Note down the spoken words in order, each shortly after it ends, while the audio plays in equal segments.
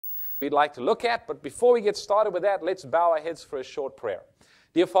we'd like to look at. But before we get started with that, let's bow our heads for a short prayer.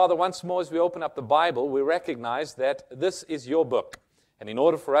 Dear Father, once more as we open up the Bible, we recognize that this is your book. And in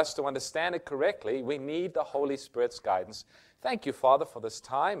order for us to understand it correctly, we need the Holy Spirit's guidance. Thank you, Father, for this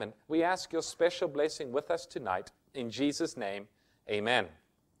time, and we ask your special blessing with us tonight. In Jesus' name, amen.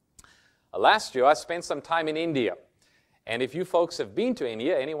 Last year, I spent some time in India. And if you folks have been to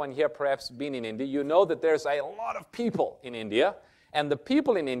India, anyone here perhaps been in India, you know that there's a lot of people in India. And the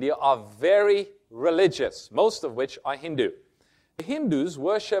people in India are very religious, most of which are Hindu. The Hindus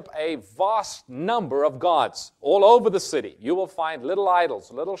worship a vast number of gods all over the city. You will find little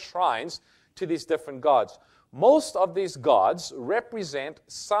idols, little shrines to these different gods. Most of these gods represent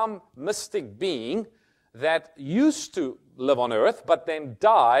some mystic being that used to live on earth, but then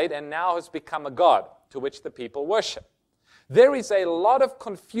died and now has become a god to which the people worship. There is a lot of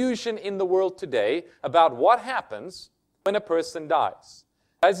confusion in the world today about what happens when a person dies.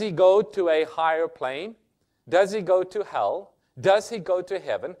 Does he go to a higher plane? Does he go to hell? Does he go to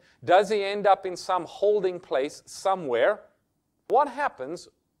heaven? Does he end up in some holding place somewhere? What happens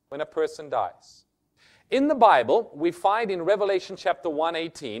when a person dies? In the Bible, we find in Revelation chapter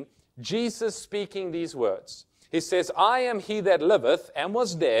 1:18, Jesus speaking these words. He says, I am he that liveth and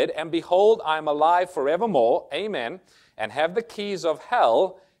was dead, and behold, I am alive forevermore, amen, and have the keys of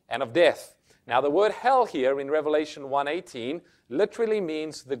hell and of death. Now the word hell here in Revelation 1:18 literally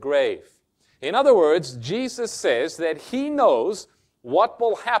means the grave. In other words, Jesus says that he knows what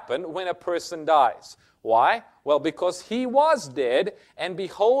will happen when a person dies. Why? Well, because he was dead, and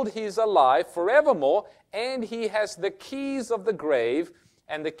behold, he is alive forevermore, and he has the keys of the grave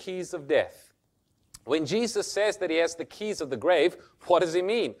and the keys of death. When Jesus says that he has the keys of the grave, what does he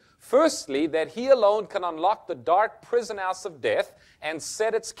mean? Firstly, that he alone can unlock the dark prison house of death and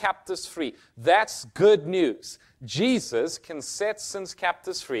set its captives free. That's good news. Jesus can set sin's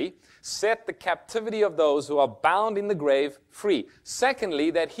captives free, set the captivity of those who are bound in the grave free. Secondly,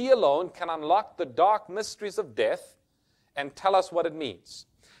 that he alone can unlock the dark mysteries of death and tell us what it means.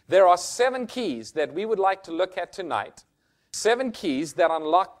 There are 7 keys that we would like to look at tonight. 7 keys that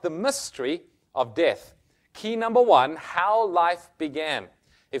unlock the mystery of death. Key number 1, how life began.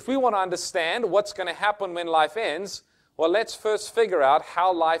 If we want to understand what's going to happen when life ends, well, let's first figure out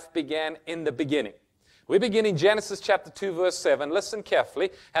how life began in the beginning. We begin in Genesis chapter 2, verse 7. Listen carefully.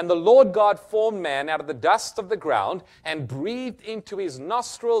 And the Lord God formed man out of the dust of the ground and breathed into his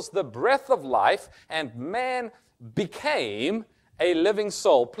nostrils the breath of life, and man became a living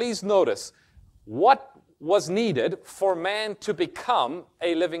soul. Please notice what was needed for man to become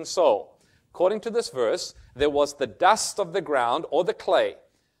a living soul. According to this verse, there was the dust of the ground, or the clay,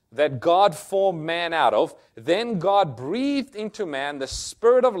 that God formed man out of. Then God breathed into man the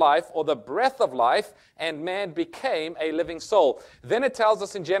spirit of life, or the breath of life, and man became a living soul. Then it tells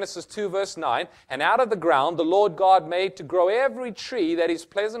us in Genesis 2 verse 9, and out of the ground the Lord God made to grow every tree that is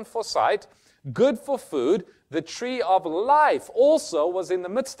pleasant for sight, good for food. The tree of life also was in the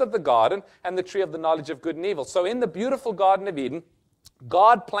midst of the garden, and the tree of the knowledge of good and evil. So in the beautiful Garden of Eden,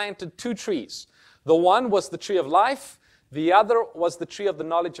 God planted 2 trees. The one was the tree of life. The other was the tree of the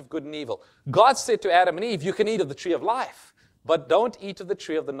knowledge of good and evil. God said to Adam and Eve, you can eat of the tree of life, but don't eat of the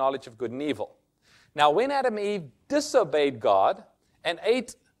tree of the knowledge of good and evil. Now, when Adam and Eve disobeyed God and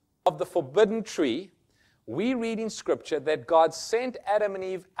ate of the forbidden tree, we read in Scripture that God sent Adam and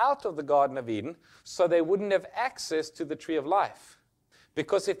Eve out of the Garden of Eden so they wouldn't have access to the tree of life.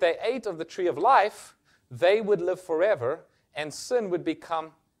 Because if they ate of the tree of life, they would live forever and sin would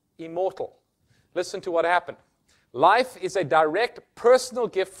become immortal. Listen to what happened. Life is a direct personal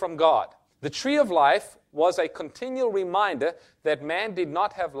gift from God. The tree of life was a continual reminder that man did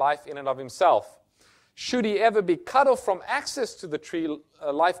not have life in and of himself. Should he ever be cut off from access to the tree,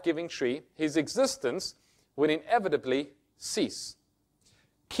 life-giving tree, his existence would inevitably cease.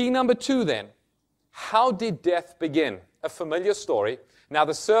 Key number 2 then, how did death begin? A familiar story. Now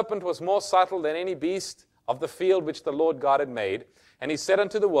the serpent was more subtle than any beast of the field which the Lord God had made. And he said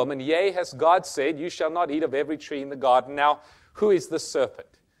unto the woman, yea, has God said, you shall not eat of every tree in the garden. Now, who is the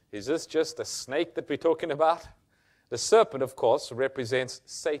serpent? Is this just a snake that we're talking about? The serpent, of course, represents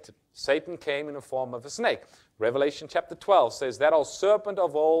Satan. Satan came in the form of a snake. Revelation chapter 12 says, that old serpent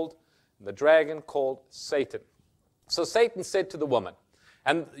of old, the dragon called Satan. So Satan said to the woman,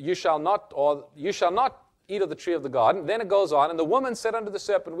 and you shall not eat of the tree of the garden. Then it goes on, and the woman said unto the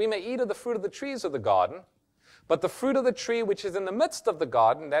serpent, we may eat of the fruit of the trees of the garden, but the fruit of the tree which is in the midst of the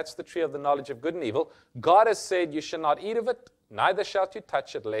garden, that's the tree of the knowledge of good and evil, God has said, you shall not eat of it, neither shalt you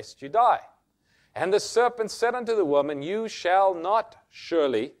touch it, lest you die. And the serpent said unto the woman, you shall not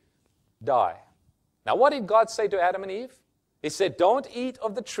surely die. Now what did God say to Adam and Eve? He said, don't eat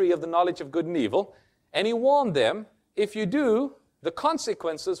of the tree of the knowledge of good and evil. And he warned them, if you do, the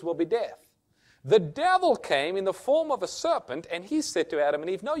consequences will be death. The devil came in the form of a serpent, and he said to Adam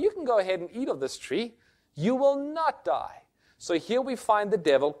and Eve, no, you can go ahead and eat of this tree. You will not die. So here we find the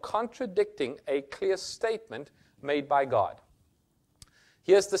devil contradicting a clear statement made by God.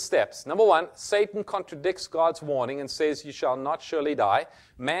 Here's the steps. Number one, Satan contradicts God's warning and says, you shall not surely die.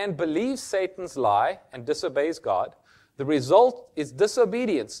 Man believes Satan's lie and disobeys God. The result is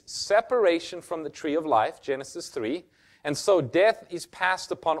disobedience, separation from the tree of life, Genesis 3. And so death is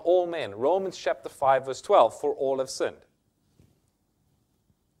passed upon all men. Romans chapter 5, verse 12, for all have sinned.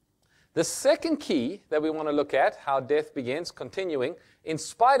 The second key that we want to look at, how death begins, continuing, in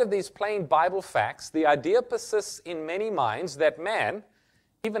spite of these plain Bible facts, the idea persists in many minds that man,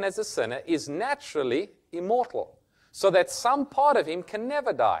 even as a sinner, is naturally immortal, so that some part of him can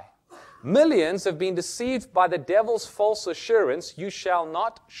never die. Millions have been deceived by the devil's false assurance, you shall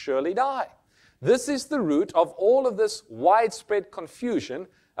not surely die. This is the root of all of this widespread confusion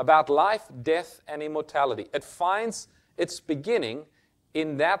about life, death, and immortality. It finds its beginning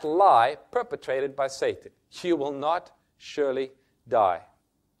in that lie perpetrated by Satan. You will not surely die.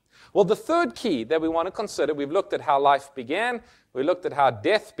 Well, the third key that we want to consider, we've looked at how life began, we looked at how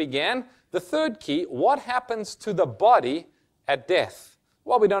death began. The third key, what happens to the body at death?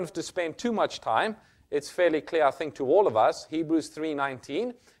 Well, we don't have to spend too much time. It's fairly clear, I think, to all of us. Hebrews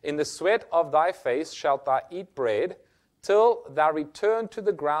 3:19, in the sweat of thy face shalt thou eat bread, till thou return to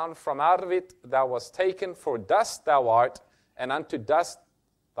the ground, from out of it thou wast taken, for dust thou art, and unto dust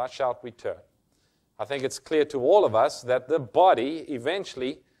thou shalt return. I think it's clear to all of us that the body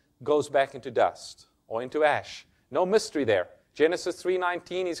eventually goes back into dust or into ash. No mystery there. Genesis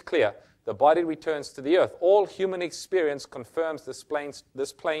 3:19 is clear. The body returns to the earth. All human experience confirms this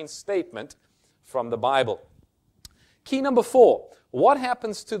plain statement from the Bible. Key number 4. What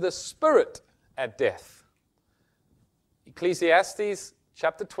happens to the spirit at death? Ecclesiastes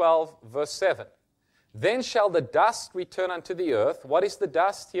chapter 12, verse 7. Then shall the dust return unto the earth. What is the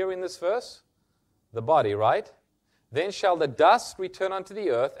dust here in this verse? The body, right? Then shall the dust return unto the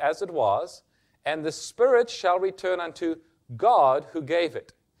earth as it was, and the spirit shall return unto God who gave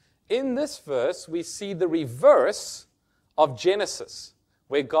it. In this verse, we see the reverse of Genesis,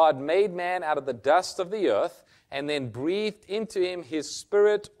 where God made man out of the dust of the earth and then breathed into him his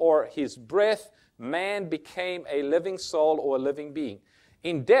spirit or his breath. Man became a living soul or a living being.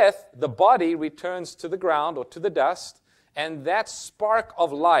 In death, the body returns to the ground or to the dust, and that spark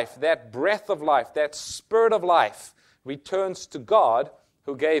of life, that breath of life, that spirit of life returns to God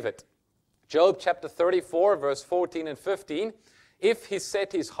who gave it. Job chapter 34, verse 14 and 15, if he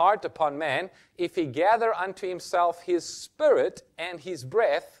set his heart upon man, if he gather unto himself his spirit and his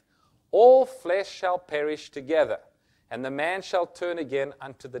breath, all flesh shall perish together, and the man shall turn again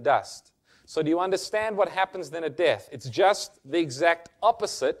unto the dust. So do you understand what happens then at death? It's just the exact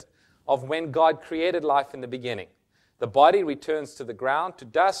opposite of when God created life in the beginning. The body returns to the ground, to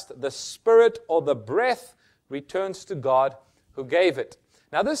dust. The spirit or the breath returns to God who gave it.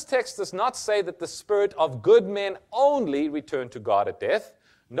 Now, this text does not say that the spirit of good men only return to God at death.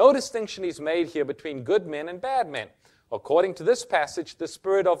 No distinction is made here between good men and bad men. According to this passage, the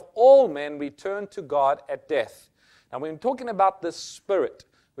spirit of all men return to God at death. Now, when we're talking about the spirit,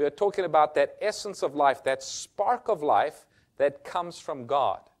 we are talking about that essence of life, that spark of life that comes from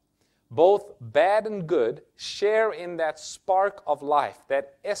God. Both bad and good share in that spark of life,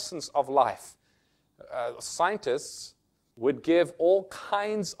 that essence of life. Scientists would give all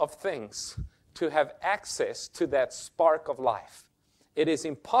kinds of things to have access to that spark of life. It is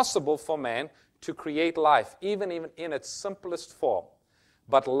impossible for man to create life, even in its simplest form.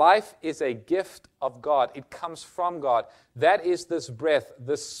 But life is a gift of God. It comes from God. That is this breath,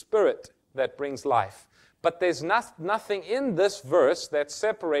 this spirit that brings life. But there's nothing in this verse that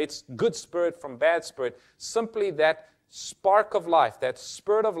separates good spirit from bad spirit. Simply that spark of life, that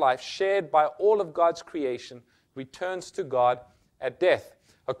spirit of life shared by all of God's creation returns to God at death.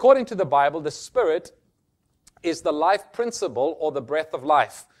 According to the Bible, the spirit is the life principle or the breath of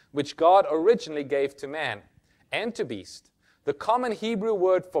life, which God originally gave to man and to beast. The common Hebrew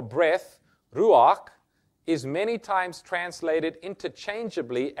word for breath, ruach, is many times translated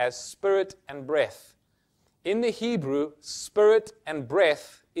interchangeably as spirit and breath. In the Hebrew, spirit and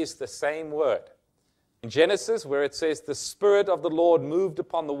breath is the same word. In Genesis, where it says the Spirit of the Lord moved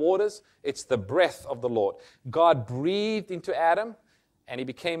upon the waters, it's the breath of the Lord. God breathed into Adam, and he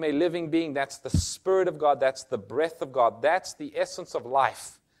became a living being. That's the Spirit of God. That's the breath of God. That's the essence of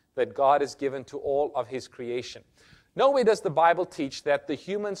life that God has given to all of his creation. Nowhere does the Bible teach that the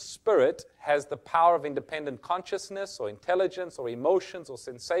human spirit has the power of independent consciousness or intelligence or emotions or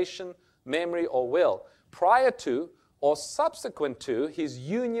sensation, memory or will prior to or subsequent to his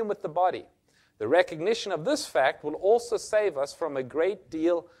union with the body. The recognition of this fact will also save us from a great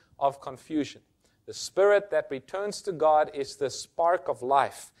deal of confusion. The spirit that returns to God is the spark of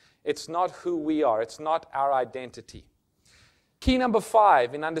life. It's not who we are. It's not our identity. Key number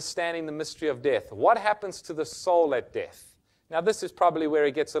 5 in understanding the mystery of death. What happens to the soul at death? Now, this is probably where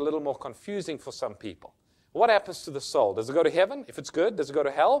it gets a little more confusing for some people. What happens to the soul? Does it go to heaven? If it's good, does it go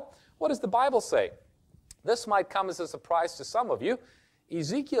to hell? What does the Bible say? This might come as a surprise to some of you.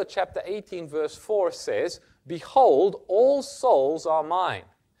 Ezekiel chapter 18, verse 4 says, "Behold, all souls are mine.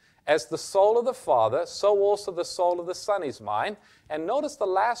 As the soul of the Father, so also the soul of the Son is mine." And notice the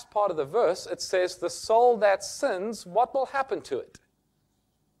last part of the verse. It says, "The soul that sins, what will happen to it?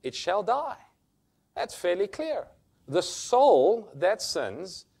 It shall die." That's fairly clear. The soul that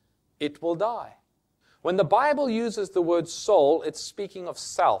sins, it will die. When the Bible uses the word soul, it's speaking of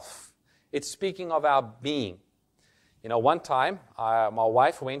self. It's speaking of our being. You know, one time, my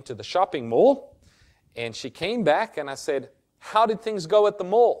wife went to the shopping mall, and she came back, and I said, "How did things go at the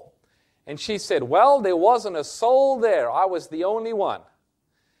mall?" And she said, "Well, there wasn't a soul there. I was the only one."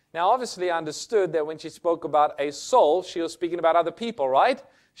 Now, obviously, I understood that when she spoke about a soul, she was speaking about other people, right?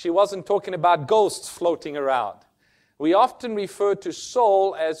 She wasn't talking about ghosts floating around. We often refer to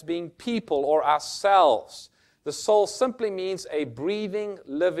soul as being people or ourselves. The soul simply means a breathing,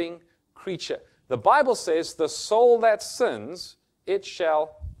 living creature. The Bible says, "The soul that sins, it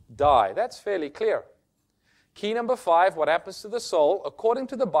shall die." That's fairly clear. Key number 5, what happens to the soul? According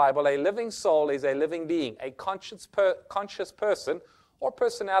to the Bible, a living soul is a living being, a conscious person or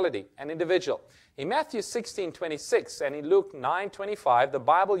personality, an individual. In Matthew 16:26 and in Luke 9:25, the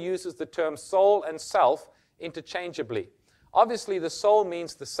Bible uses the term soul and self interchangeably. Obviously, the soul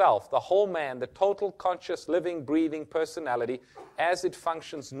means the self, the whole man, the total conscious, living, breathing personality as it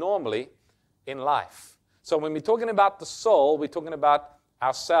functions normally in life. So when we're talking about the soul, we're talking about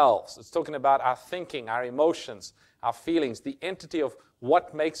ourselves. It's talking about our thinking, our emotions, our feelings, the entity of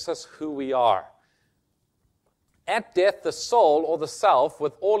what makes us who we are. At death, the soul or the self,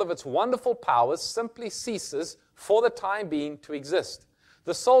 with all of its wonderful powers, simply ceases for the time being to exist.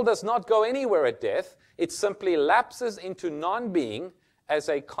 The soul does not go anywhere at death. It simply lapses into non-being as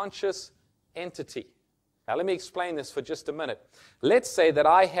a conscious entity. Now, let me explain this for just a minute. Let's say that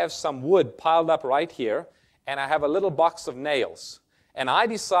I have some wood piled up right here, and I have a little box of nails, and I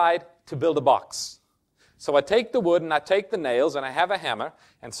decide to build a box. So I take the wood, and I take the nails, and I have a hammer,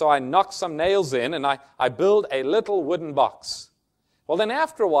 and so I knock some nails in, and I build a little wooden box. Well, then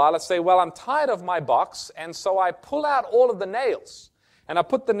after a while, I say, well, I'm tired of my box, and so I pull out all of the nails, and I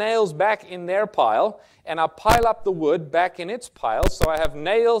put the nails back in their pile, and I pile up the wood back in its pile, so I have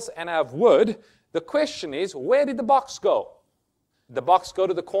nails and I have wood. The question is, where did the box go? Did the box go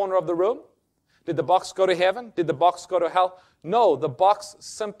to the corner of the room? Did the box go to heaven? Did the box go to hell? No, the box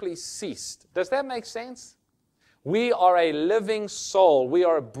simply ceased. Does that make sense? We are a living soul. We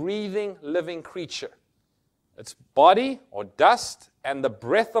are a breathing, living creature. It's body or dust and the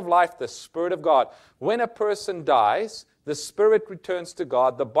breath of life, the Spirit of God. When a person dies, the spirit returns to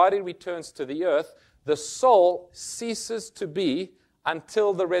God, the body returns to the earth, the soul ceases to be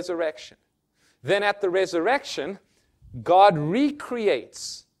until the resurrection. Then at the resurrection, God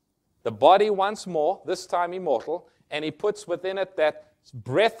recreates the body once more, this time immortal, and He puts within it that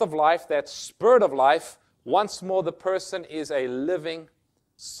breath of life, that spirit of life. Once more, the person is a living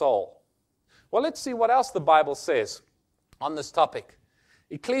soul. Well, let's see what else the Bible says on this topic.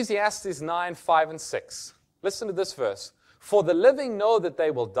 Ecclesiastes 9:5 and 6. Listen to this verse. "For the living know that they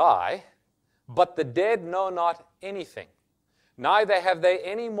will die, but the dead know not anything. Neither have they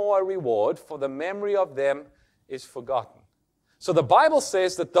any more reward, for the memory of them is forgotten." So the Bible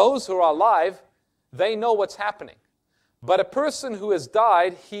says that those who are alive, they know what's happening. But a person who has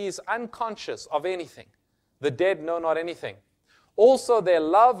died, he is unconscious of anything. The dead know not anything. "Also their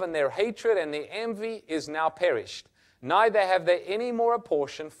love and their hatred and their envy is now perished. Neither have they any more a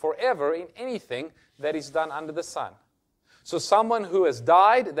portion forever in anything that is done under the sun." So someone who has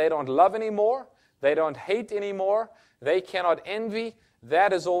died, they don't love anymore. They don't hate anymore. They cannot envy.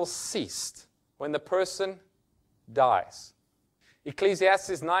 That is all ceased when the person dies.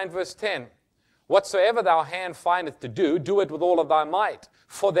 Ecclesiastes 9 verse 10. "Whatsoever thou hand findeth to do, do it with all of thy might.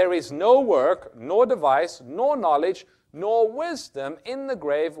 For there is no work, nor device, nor knowledge, nor wisdom in the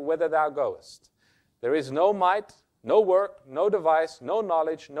grave whither thou goest." There is no might, no work, no device, no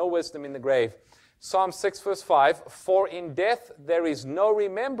knowledge, no wisdom in the grave. Psalm 6 verse 5. "For in death there is no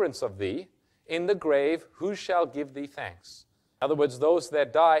remembrance of thee. in the grave, who shall give thee thanks? In other words, those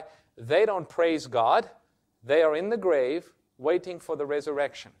that die, they don't praise God. They are in the grave waiting for the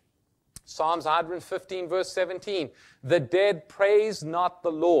resurrection. Psalms 115, verse 17, the dead praise not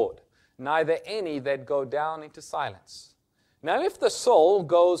the Lord, neither any that go down into silence. Now, if the soul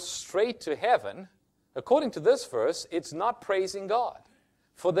goes straight to heaven, according to this verse, it's not praising God,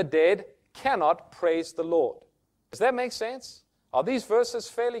 for the dead cannot praise the Lord. Does that make sense? Are these verses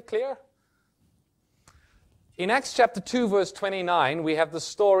fairly clear? In Acts chapter 2, verse 29, we have the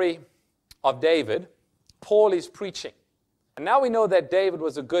story of David. Paul is preaching. And now we know that David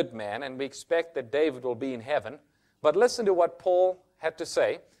was a good man, and we expect that David will be in heaven. But listen to what Paul had to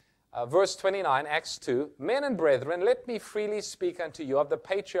say. Verse 29, Acts 2, men and brethren, let me freely speak unto you of the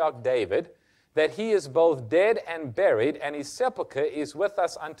patriarch David, that he is both dead and buried, and his sepulchre is with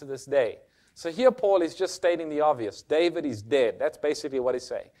us unto this day. So here Paul is just stating the obvious. David is dead. That's basically what he's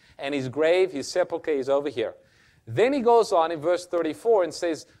saying. And his grave, his sepulchre is over here. Then he goes on in verse 34 and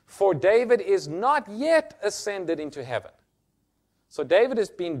says, for David is not yet ascended into heaven. So David has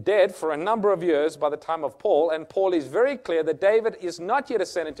been dead for a number of years by the time of Paul, and Paul is very clear that David is not yet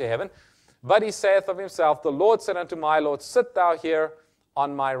ascended to heaven, but he saith of himself, the Lord said unto my Lord, sit thou here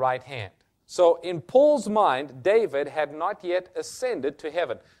on my right hand. So in Paul's mind, David had not yet ascended to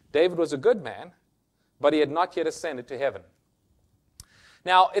heaven. David was a good man, but he had not yet ascended to heaven.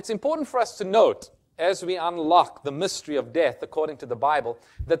 Now, it's important for us to note, as we unlock the mystery of death according to the Bible,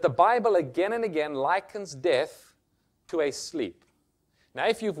 that the Bible again and again likens death to a sleep. Now,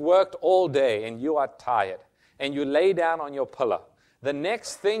 if you've worked all day and you are tired and you lay down on your pillow, the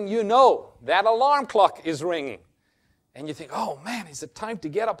next thing you know, that alarm clock is ringing. And you think, oh man, is it time to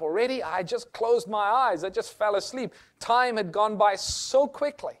get up already? I just closed my eyes. I just fell asleep. Time had gone by so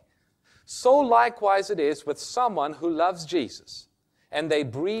quickly. So likewise it is with someone who loves Jesus, and they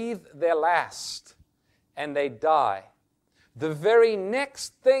breathe their last and they die. The very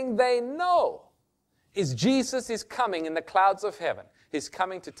next thing they know is Jesus is coming in the clouds of heaven. He's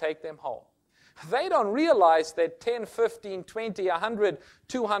coming to take them home. They don't realize that 10, 15, 20, 100,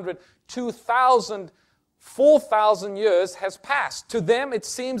 200, 2,000, 4,000 years has passed. To them, it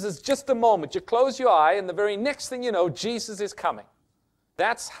seems as just a moment. You close your eye, and the very next thing you know, Jesus is coming.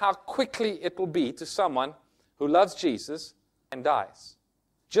 That's how quickly it will be to someone who loves Jesus and dies.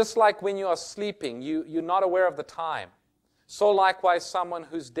 Just like when you are sleeping, you're not aware of the time. So likewise, someone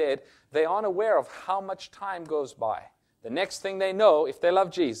who's dead, they aren't aware of how much time goes by. The next thing they know, if they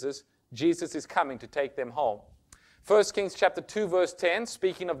love Jesus, Jesus is coming to take them home. 1 Kings chapter 2, verse 10,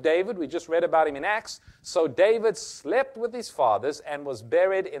 speaking of David, we just read about him in Acts. So David slept with his fathers and was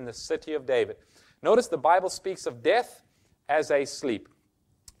buried in the city of David. Notice the Bible speaks of death as a sleep.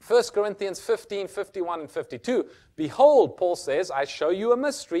 1 Corinthians 15, 51 and 52. Behold, Paul says, I show you a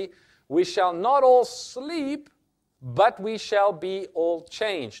mystery. We shall not all sleep, but we shall be all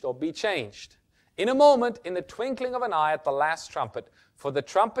changed, or be changed. In a moment, in the twinkling of an eye at the last trumpet. For the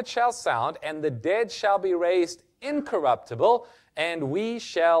trumpet shall sound, and the dead shall be raised incorruptible, and we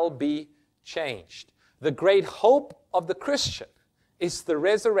shall be changed. The great hope of the Christian is the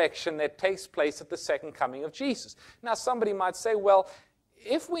resurrection that takes place at the second coming of Jesus. Now, somebody might say, well,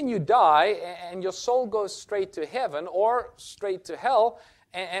 if when you die and your soul goes straight to heaven or straight to hell,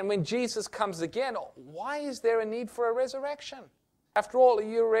 and when Jesus comes again, why is there a need for a resurrection? After all,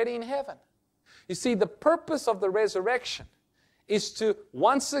 you're already in heaven. You see, the purpose of the resurrection is to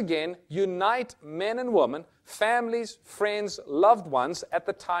once again unite men and women, families, friends, loved ones at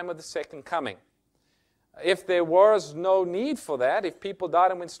the time of the second coming. If there was no need for that, if people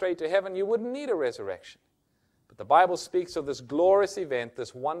died and went straight to heaven, you wouldn't need a resurrection. But the Bible speaks of this glorious event,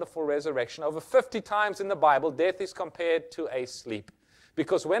 this wonderful resurrection. Over 50 times in the Bible, death is compared to a sleep.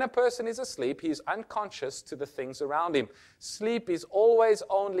 Because when a person is asleep, he is unconscious to the things around him. Sleep is always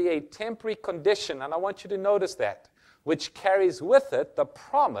only a temporary condition, and I want you to notice that, which carries with it the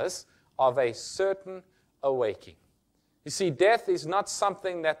promise of a certain awaking. You see, death is not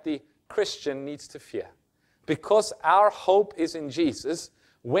something that the Christian needs to fear. Because our hope is in Jesus,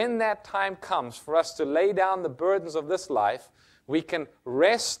 when that time comes for us to lay down the burdens of this life, we can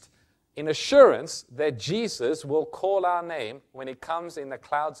rest in assurance that Jesus will call our name when He comes in the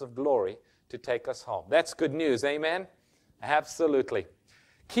clouds of glory to take us home. That's good news, amen? Absolutely.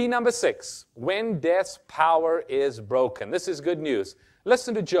 Key number 6, when death's power is broken. This is good news.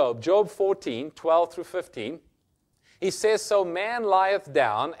 Listen to Job, Job 14, 12 through 15. He says, so man lieth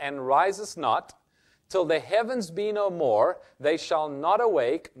down and riseth not, till the heavens be no more, they shall not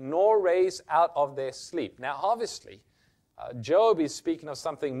awake, nor raise out of their sleep. Now, obviously, Job is speaking of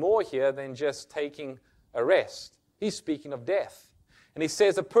something more here than just taking a rest. He's speaking of death. And he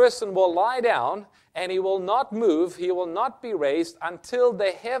says a person will lie down and he will not move, he will not be raised until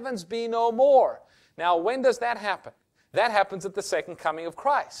the heavens be no more. Now, when does that happen? That happens at the second coming of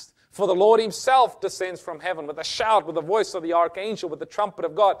Christ. For the Lord himself descends from heaven with a shout, with the voice of the archangel, with the trumpet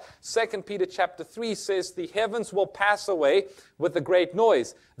of God. 2 Peter chapter 3 says the heavens will pass away with a great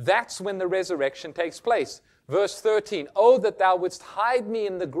noise. That's when the resurrection takes place. Verse 13, "Oh, that thou wouldst hide me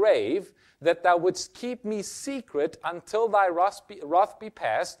in the grave, that thou wouldst keep me secret until thy wrath be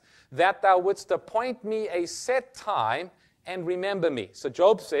past, that thou wouldst appoint me a set time and remember me." So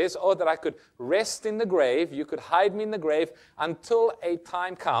Job says, oh, that I could rest in the grave, you could hide me in the grave until a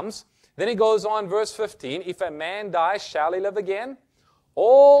time comes. Then he goes on, verse 15, "If a man die, shall he live again?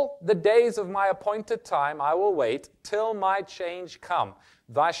 All the days of my appointed time I will wait till my change come.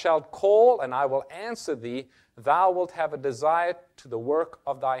 Thou shalt call, and I will answer thee. Thou wilt have a desire to the work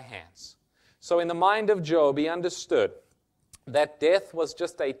of thy hands." So in the mind of Job, he understood that death was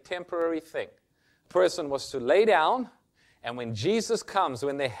just a temporary thing. The person was to lay down, and when Jesus comes,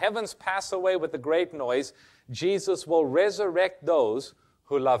 when the heavens pass away with a great noise, Jesus will resurrect those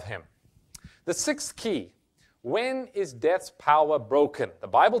who love him. The sixth key, when is death's power broken? The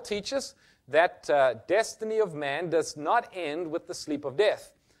Bible teaches that destiny of man does not end with the sleep of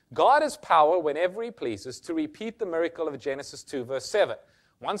death. God has power whenever he pleases to repeat the miracle of Genesis 2, verse 7.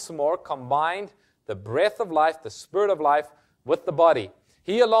 Once more, combined the breath of life, the spirit of life, with the body.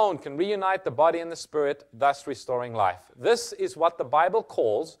 He alone can reunite the body and the spirit, thus restoring life. This is what the Bible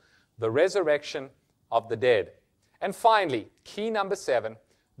calls the resurrection of the dead. And finally, key number 7,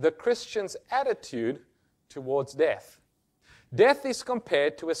 the Christian's attitude towards death. Death is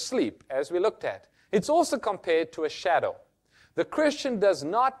compared to a sleep, as we looked at. It's also compared to a shadow. The Christian does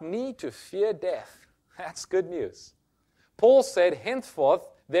not need to fear death. That's good news. Paul said, "Henceforth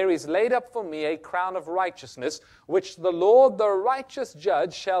there is laid up for me a crown of righteousness, which the Lord, the righteous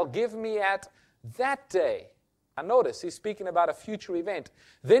judge, shall give me at that day." And notice, he's speaking about a future event.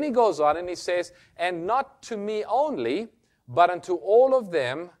 Then he goes on and he says, "And not to me only, but unto all of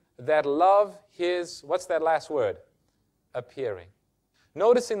them that love his," what's that last word? Appearing.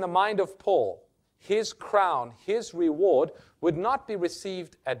 Notice in the mind of Paul, his crown, his reward would not be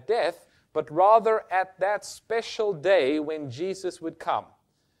received at death, but rather at that special day when Jesus would come,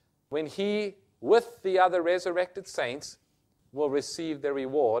 when he, with the other resurrected saints, will receive the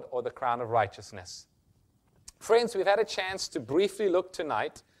reward or the crown of righteousness. Friends, we've had a chance to briefly look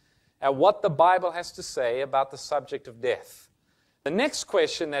tonight at what the Bible has to say about the subject of death. The next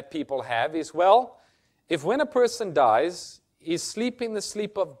question that people have is, well, if when a person dies, he's sleeping the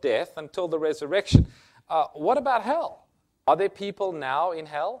sleep of death until the resurrection, what about hell? Are there people now in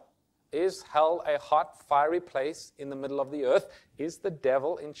hell? Is hell a hot, fiery place in the middle of the earth? Is the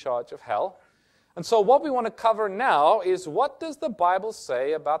devil in charge of hell? And so what we want to cover now is, what does the Bible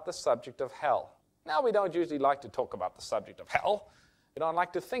say about the subject of hell? Now, we don't usually like to talk about the subject of hell. We don't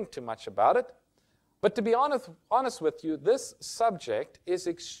like to think too much about it. But to be honest with you, this subject is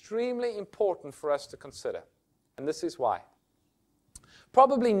extremely important for us to consider. And this is why.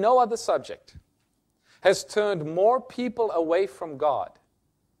 Probably no other subject has turned more people away from God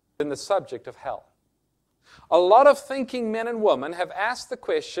than the subject of hell. A lot of thinking men and women have asked the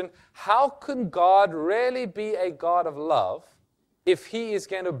question, how can God really be a God of love if he is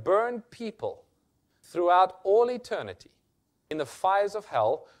going to burn people throughout all eternity in the fires of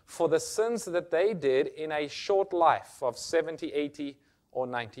hell for the sins that they did in a short life of 70, 80, or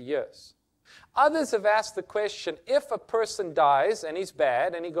 90 years? Others have asked the question, if a person dies and he's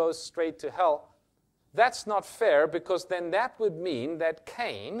bad and he goes straight to hell, that's not fair, because then that would mean that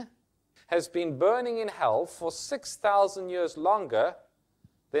Cain has been burning in hell for 6,000 years longer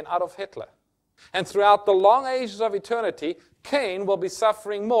than Adolf Hitler. And throughout the long ages of eternity, Cain will be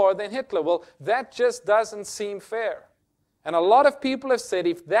suffering more than Hitler. Well, that just doesn't seem fair. And a lot of people have said,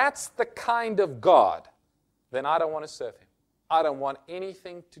 if that's the kind of God, then I don't want to serve him. I don't want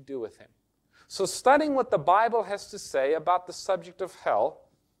anything to do with him. So studying what the Bible has to say about the subject of hell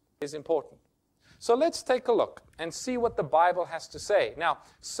is important. So let's take a look and see what the Bible has to say. Now,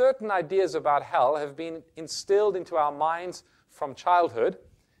 certain ideas about hell have been instilled into our minds from childhood.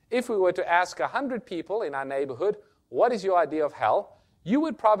 If we were to ask 100 people in our neighborhood, what is your idea of hell? You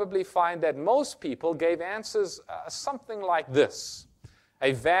would probably find that most people gave answers something like this: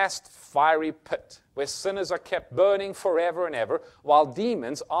 a vast fiery pit where sinners are kept burning forever and ever, while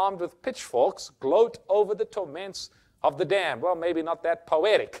demons armed with pitchforks gloat over the torments of the damned. Well, maybe not that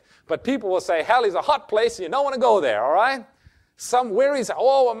poetic, but people will say hell is a hot place and you don't want to go there, all right? Somewhere is,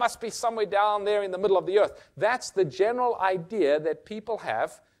 oh, it must be somewhere down there in the middle of the earth. That's the general idea that people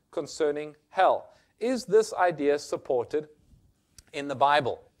have concerning hell. Is this idea supported in the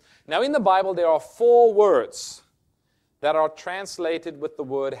Bible. Now, in the Bible, there are 4 words that are translated with the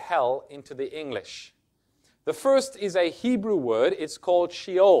word hell into the English. The first is a Hebrew word. It's called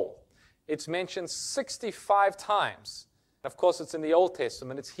Sheol. It's mentioned 65 times. Of course, it's in the Old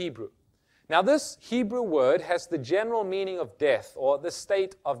Testament. It's Hebrew. Now, this Hebrew word has the general meaning of death, or the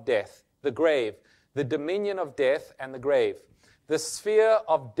state of death, the grave, the dominion of death and the grave, the sphere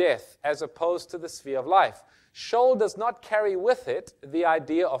of death as opposed to the sphere of life. Sheol does not carry with it the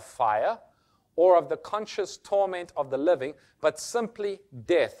idea of fire or of the conscious torment of the living, but simply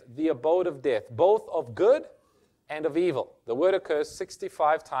death, the abode of death, both of good and of evil. The word occurs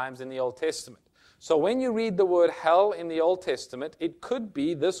 65 times in the Old Testament. So when you read the word hell in the Old Testament, it could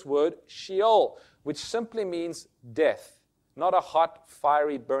be this word Sheol, which simply means death, not a hot,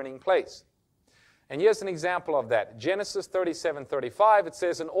 fiery, burning place. And here's an example of that. Genesis 37:35, it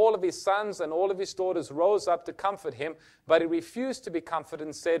says, "And all of his sons and all of his daughters rose up to comfort him, but he refused to be comforted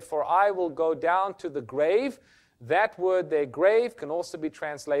and said, 'For I will go down to the grave.'" That word there, grave, can also be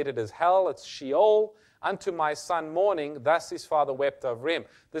translated as hell. It's Sheol. "Unto my son mourning, thus his father wept over him."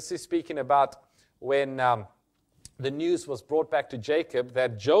 This is speaking about when the news was brought back to Jacob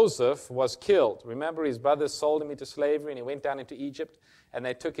that Joseph was killed. Remember, his brothers sold him into slavery, and he went down into Egypt, and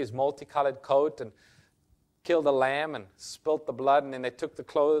they took his multicolored coat and killed a lamb and spilt the blood, and then they took the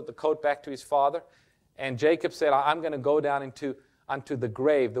coat back to his father. And Jacob said, "I'm going to go down unto the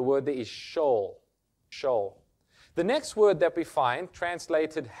grave." The word there is Sheol. Sheol. The next word that we find,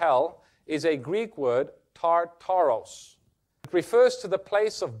 translated hell, is a Greek word, Tartaros. It refers to the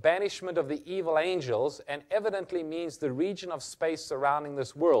place of banishment of the evil angels and evidently means the region of space surrounding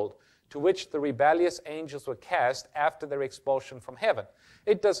this world, to which the rebellious angels were cast after their expulsion from heaven.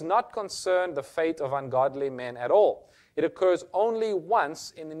 It does not concern the fate of ungodly men at all. It occurs only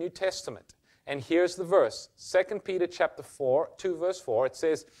once in the New Testament. And here's the verse, 2 Peter chapter 2 verse 4, it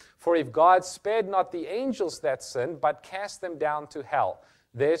says, "For if God spared not the angels that sinned, but cast them down to hell,"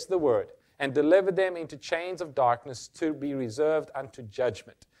 there's the word, "and delivered them into chains of darkness to be reserved unto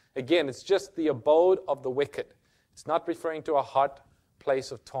judgment." Again, it's just the abode of the wicked. It's not referring to a hot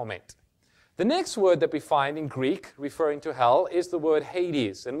place of torment. The next word that we find in Greek referring to hell is the word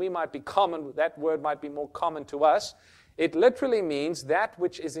Hades, and that word might be more common to us. It literally means that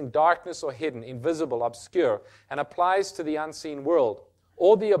which is in darkness or hidden, invisible, obscure, and applies to the unseen world,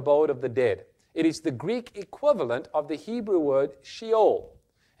 or the abode of the dead. It is the Greek equivalent of the Hebrew word Sheol,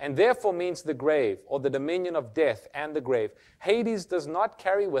 and therefore means the grave, or the dominion of death and the grave. Hades does not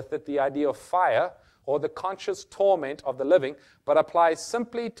carry with it the idea of fire or the conscious torment of the living, but applies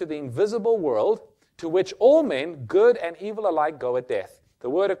simply to the invisible world to which all men, good and evil alike, go at death. The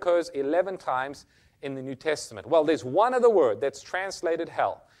word occurs 11 times in the New Testament. Well, there's one other word that's translated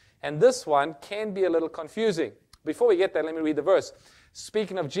hell, and this one can be a little confusing. Before we get there, let me read the verse.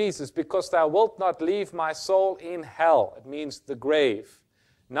 Speaking of Jesus, "Because thou wilt not leave my soul in hell," it means the grave,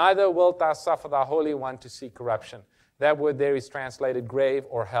 "neither wilt thou suffer thy Holy One to see corruption." That word there is translated grave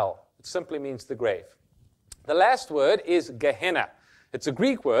or hell. It simply means the grave. The last word is Gehenna. It's a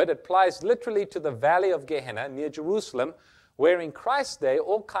Greek word. It applies literally to the valley of Gehenna near Jerusalem, where in Christ's day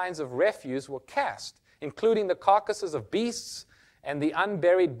all kinds of refuse were cast, including the carcasses of beasts and the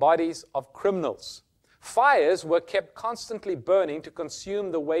unburied bodies of criminals. Fires were kept constantly burning to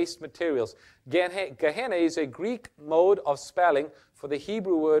consume the waste materials. Gehenna is a Greek mode of spelling for the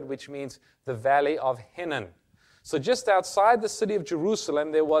Hebrew word which means the valley of Hinnom. So just outside the city of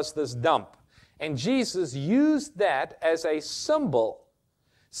Jerusalem, there was this dump. And Jesus used that as a symbol,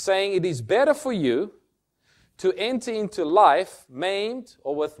 saying it is better for you to enter into life maimed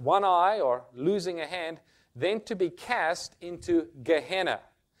or with one eye or losing a hand than to be cast into Gehenna.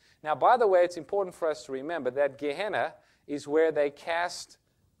 Now, by the way, it's important for us to remember that Gehenna is where they cast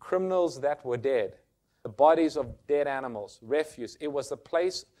criminals that were dead, the bodies of dead animals, refuse. It was a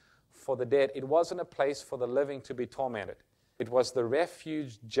place for the dead. It wasn't a place for the living to be tormented. It was the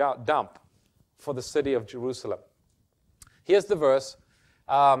refuge dump for the city of Jerusalem. Here's the verse,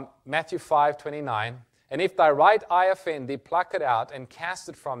 Matthew 5:29. "And if thy right eye offend thee, pluck it out and cast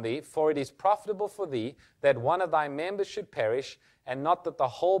it from thee, for it is profitable for thee that one of thy members should perish, and not that the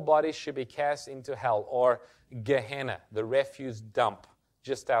whole body should be cast into hell," or Gehenna, the refuse dump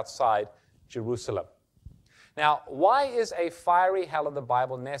just outside Jerusalem. Now, why is a fiery hell of the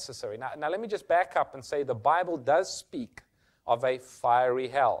Bible necessary? Now, let me just back up and say the Bible does speak of a fiery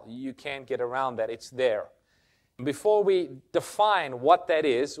hell. You can't get around that. It's there. Before we define what that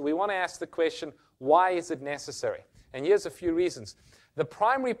is, we want to ask the question, why is it necessary? And here's a few reasons. The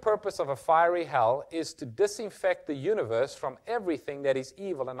primary purpose of a fiery hell is to disinfect the universe from everything that is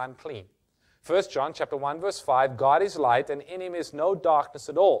evil and unclean. 1 John chapter 1, verse 5, God is light, and in him is no darkness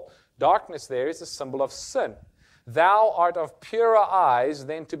at all. Darkness there is a symbol of sin. Thou art of purer eyes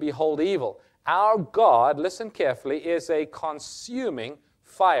than to behold evil. Our God, listen carefully, is a consuming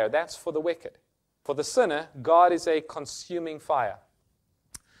fire. That's for the wicked. For the sinner, God is a consuming fire.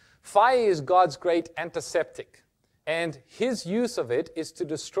 Fire is God's great antiseptic, and his use of it is to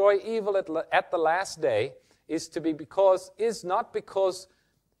destroy evil at the last day, is not because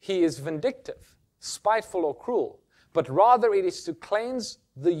he is vindictive, spiteful, or cruel, but rather it is to cleanse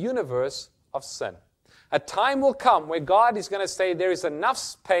the universe of sin. A time will come where God is going to say, there is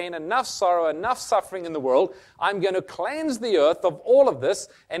enough pain, enough sorrow, enough suffering in the world. I'm going to cleanse the earth of all of this,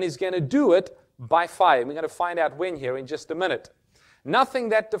 and he's going to do it by fire. We're going to find out when here in just a minute. Nothing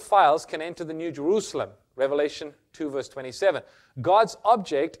that defiles can enter the New Jerusalem. Revelation 2 verse 27. God's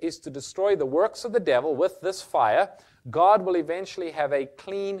object is to destroy the works of the devil with this fire. God will eventually have a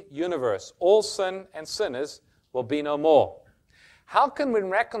clean universe. All sin and sinners will be no more. How can we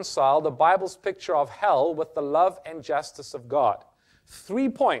reconcile the Bible's picture of hell with the love and justice of God? 3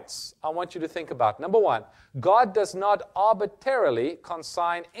 points I want you to think about. Number 1, God does not arbitrarily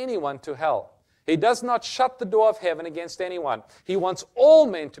consign anyone to hell. He does not shut the door of heaven against anyone. He wants all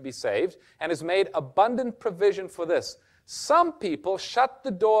men to be saved and has made abundant provision for this. Some people shut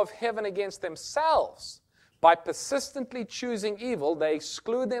the door of heaven against themselves. By persistently choosing evil, they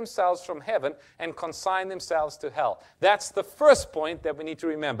exclude themselves from heaven and consign themselves to hell. That's the first point that we need to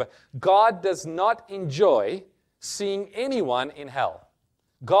remember. God does not enjoy seeing anyone in hell.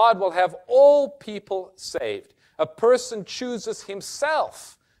 God will have all people saved. A person chooses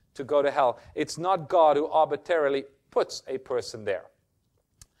himself to go to hell. It's not God who arbitrarily puts a person there.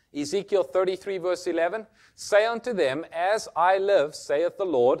 Ezekiel 33 verse 11, say unto them, as I live, saith the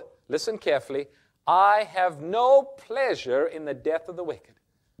Lord, listen carefully, I have no pleasure in the death of the wicked.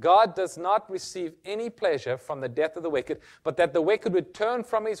 God does not receive any pleasure from the death of the wicked, but that the wicked would turn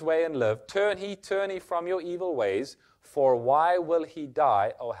from his way and live. Turn ye from your evil ways, for why will he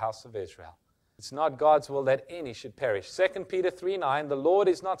die, O house of Israel? It's not God's will that any should perish. 2 Peter 3:9, the Lord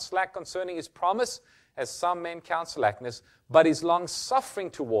is not slack concerning his promise, as some men count slackness, but is long-suffering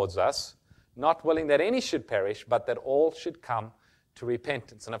towards us, not willing that any should perish, but that all should come to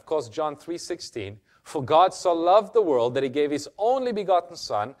repentance. And of course, John 3:16, for God so loved the world that he gave his only begotten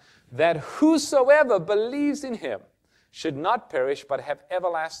Son, that whosoever believes in him should not perish but have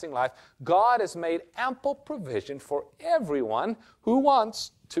everlasting life. God has made ample provision for everyone who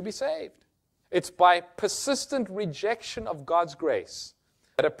wants to be saved. It's by persistent rejection of God's grace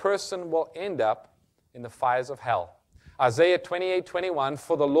that a person will end up in the fires of hell. Isaiah 28:21,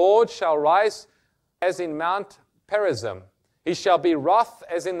 for the Lord shall rise as in Mount Perazim. He shall be wroth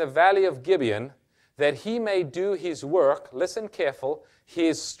as in the valley of Gibeon, that he may do his work, listen careful,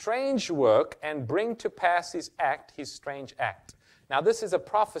 his strange work, and bring to pass his act, his strange act. Now this is a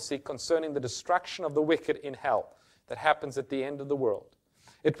prophecy concerning the destruction of the wicked in hell that happens at the end of the world.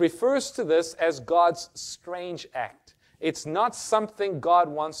 It refers to this as God's strange act. It's not something God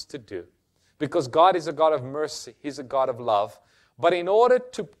wants to do, because God is a God of mercy. He's a God of love. But in order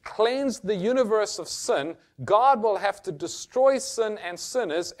to cleanse the universe of sin, God will have to destroy sin and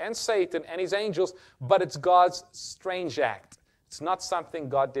sinners and Satan and his angels, but it's God's strange act. It's not something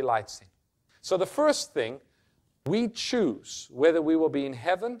God delights in. So the first thing, we choose whether we will be in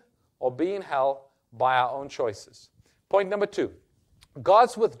heaven or be in hell by our own choices. Point number 2,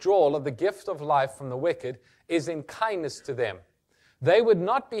 God's withdrawal of the gift of life from the wicked is in kindness to them. They would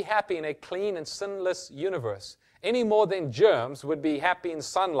not be happy in a clean and sinless universe, any more than germs would be happy in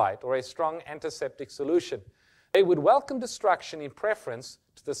sunlight or a strong antiseptic solution. They would welcome destruction in preference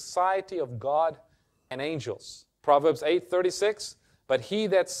to the society of God and angels. Proverbs 8:36, but he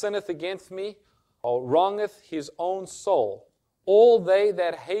that sinneth against me or wrongeth his own soul. All they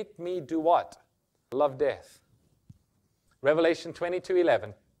that hate me do what? Love death. Revelation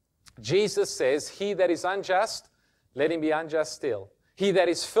 22:11, Jesus says, he that is unjust, let him be unjust still. He that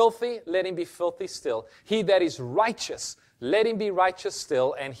is filthy, let him be filthy still. He that is righteous, let him be righteous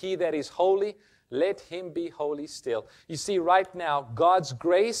still. And he that is holy, let him be holy still. You see, right now, God's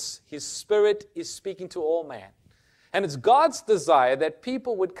grace, his Spirit is speaking to all man. And it's God's desire that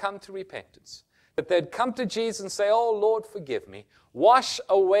people would come to repentance, that they'd come to Jesus and say, oh, Lord, forgive me. Wash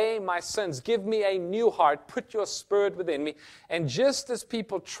away my sins. Give me a new heart. Put your Spirit within me. And just as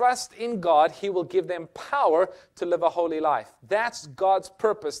people trust in God, he will give them power to live a holy life. That's God's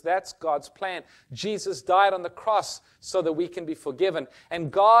purpose. That's God's plan. Jesus died on the cross so that we can be forgiven.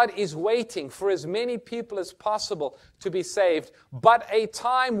 And God is waiting for as many people as possible to be saved. But a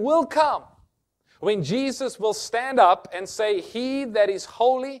time will come when Jesus will stand up and say, he that is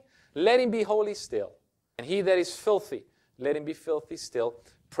holy, let him be holy still. And he that is filthy, let him be filthy still.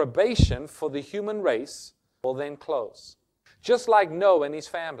 Probation for the human race will then close. Just like Noah and his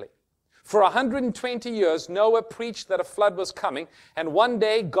family. For 120 years, Noah preached that a flood was coming, and one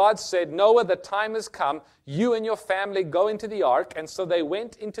day God said, Noah, the time has come, you and your family go into the ark. And so they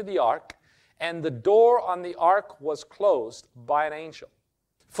went into the ark, and the door on the ark was closed by an angel.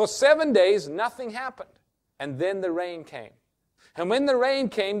 For 7 days, nothing happened, and then the rain came. And when the rain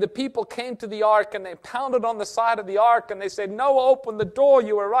came, the people came to the ark, and they pounded on the side of the ark, and they said, Noah, open the door,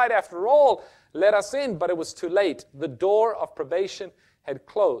 you were right after all, let us in. But it was too late. The door of probation had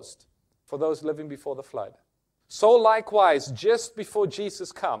closed for those living before the flood. So likewise, just before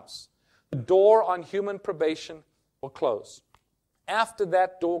Jesus comes, the door on human probation will close. After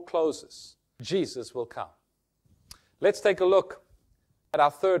that door closes, Jesus will come. Let's take a look at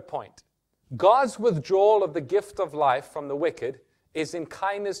our third point. God's withdrawal of the gift of life from the wicked is in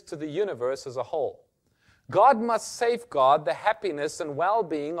kindness to the universe as a whole. God must safeguard the happiness and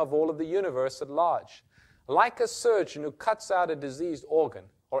well-being of all of the universe at large. Like a surgeon who cuts out a diseased organ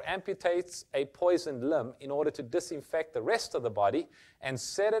or amputates a poisoned limb in order to disinfect the rest of the body and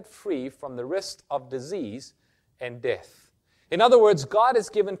set it free from the risk of disease and death. In other words, God has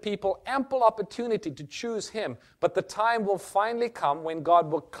given people ample opportunity to choose Him, but the time will finally come when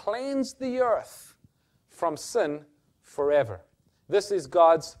God will cleanse the earth from sin forever. This is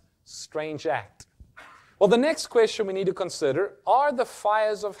God's strange act. Well, the next question we need to consider, are the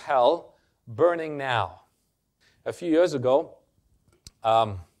fires of hell burning now? A few years ago,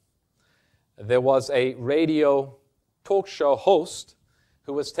 there was a radio talk show host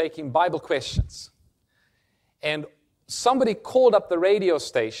who was taking Bible questions. And somebody called up the radio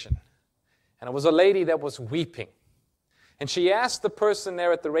station, and it was a lady that was weeping. And she asked the person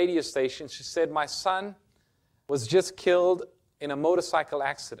there at the radio station, she said, my son was just killed in a motorcycle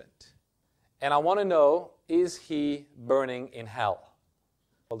accident. And I want to know, is he burning in hell?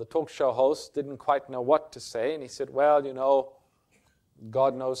 Well, the talk show host didn't quite know what to say, and he said, well, you know,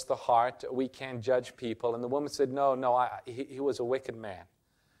 God knows the heart. We can't judge people. And the woman said, no, he was a wicked man.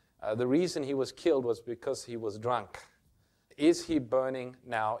 The reason he was killed was because he was drunk. Is he burning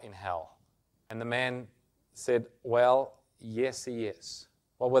now in hell? And the man said, well, yes, he is.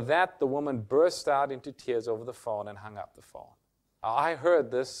 Well, with that, the woman burst out into tears over the phone and hung up the phone. I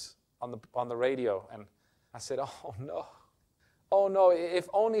heard this on the radio, and I said, oh, no. Oh, no, if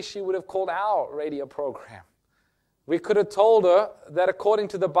only she would have called our radio program. We could have told her that according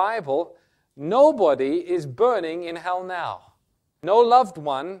to the Bible, nobody is burning in hell now. No loved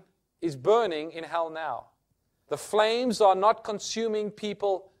one is burning in hell now. The flames are not consuming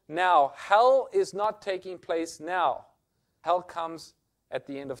people now. Hell is not taking place now. Hell comes at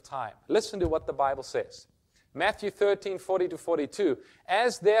the end of time. Listen to what the Bible says. Matthew 13:40-42.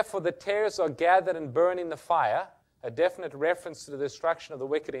 As therefore the tares are gathered and burned in the fire, a definite reference to the destruction of the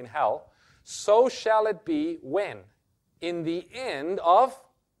wicked in hell, so shall it be when? In the end of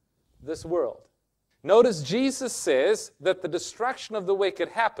this world. Notice Jesus says that the destruction of the wicked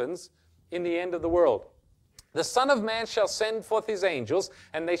happens in the end of the world. The Son of Man shall send forth his angels,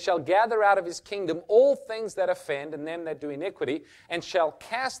 and they shall gather out of his kingdom all things that offend and them that do iniquity, and shall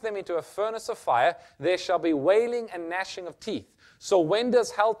cast them into a furnace of fire. There shall be wailing and gnashing of teeth. So when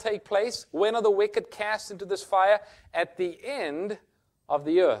does hell take place? When are the wicked cast into this fire? At the end of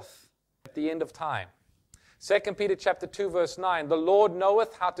the earth, at the end of time. 2 Peter chapter 2, verse 9, the Lord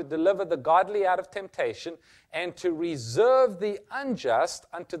knoweth how to deliver the godly out of temptation, and to reserve the unjust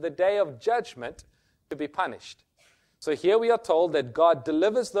unto the day of judgment to be punished. So here we are told that God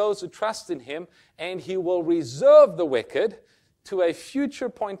delivers those who trust in Him, and He will reserve the wicked to a future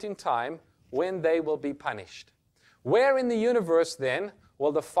point in time when they will be punished. Where in the universe, then,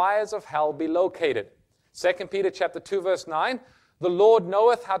 will the fires of hell be located? 2 Peter chapter 2, verse 9, the Lord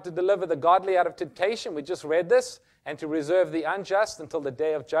knoweth how to deliver the godly out of temptation. We just read this. And to reserve the unjust until the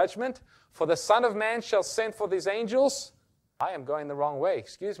day of judgment. For the Son of Man shall send forth his angels. I am going the wrong way.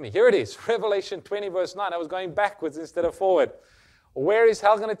 Excuse me. Here it is. Revelation 20, verse 9. I was going backwards instead of forward. Where is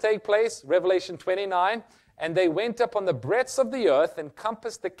hell going to take place? Revelation 29. And they went up on the breadths of the earth and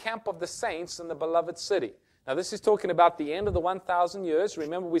compassed the camp of the saints in the beloved city. Now, this is talking about the end of the 1,000 years.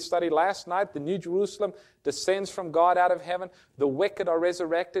 Remember, we studied last night, the New Jerusalem descends from God out of heaven. The wicked are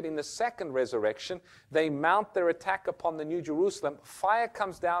resurrected in the second resurrection. They mount their attack upon the New Jerusalem. Fire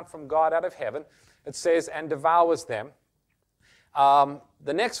comes down from God out of heaven, it says, and devours them.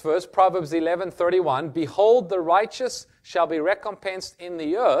 The next verse, Proverbs 11:31, behold, the righteous shall be recompensed in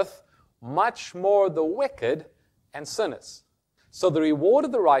the earth, much more the wicked and sinners. So the reward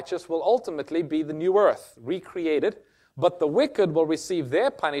of the righteous will ultimately be the new earth, recreated, but the wicked will receive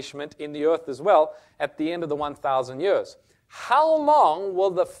their punishment in the earth as well at the end of the 1,000 years. How long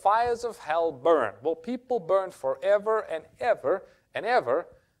will the fires of hell burn? Will people burn forever and ever and ever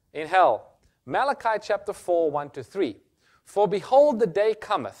in hell? Malachi chapter 4, 1-3. For behold, the day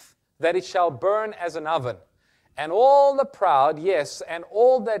cometh, that it shall burn as an oven, and all the proud, yes, and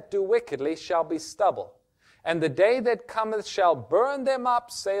all that do wickedly shall be stubble. And the day that cometh shall burn them up,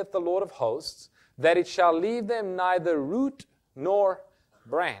 saith the Lord of hosts, that it shall leave them neither root nor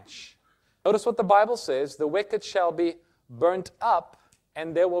branch. Notice what the Bible says, the wicked shall be burnt up,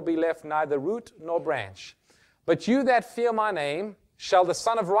 and there will be left neither root nor branch. But you that fear my name, shall the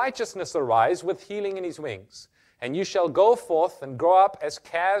Son of Righteousness arise with healing in his wings. And you shall go forth and grow up as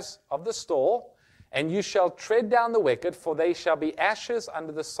calves of the stall, and you shall tread down the wicked, for they shall be ashes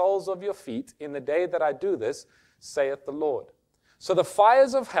under the soles of your feet in the day that I do this, saith the Lord. So the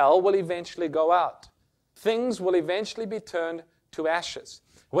fires of hell will eventually go out. Things will eventually be turned to ashes.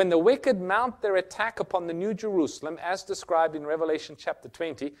 When the wicked mount their attack upon the New Jerusalem, as described in Revelation chapter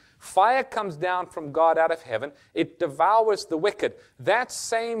 20, fire comes down from God out of heaven. It devours the wicked. That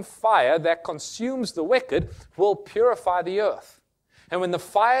same fire that consumes the wicked will purify the earth. And when the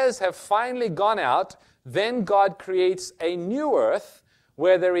fires have finally gone out, then God creates a new earth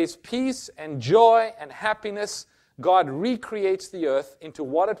where there is peace and joy and happiness. God recreates the earth into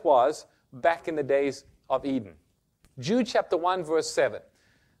what it was back in the days of Eden. Jude chapter 1 verse 7.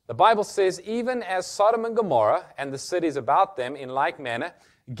 The Bible says, even as Sodom and Gomorrah and the cities about them in like manner,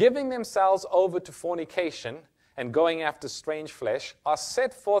 giving themselves over to fornication and going after strange flesh, are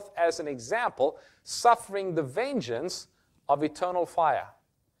set forth as an example, suffering the vengeance of eternal fire.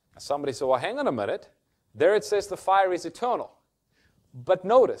 Now somebody said, well, hang on a minute. There it says the fire is eternal. But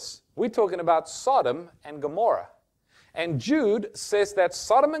notice, we're talking about Sodom and Gomorrah. And Jude says that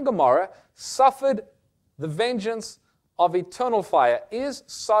Sodom and Gomorrah suffered the vengeance of eternal fire. Is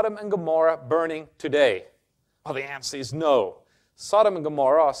Sodom and Gomorrah burning today? Well, the answer is no. Sodom and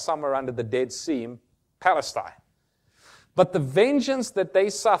Gomorrah are somewhere under the Dead Sea in Palestine. But the vengeance that they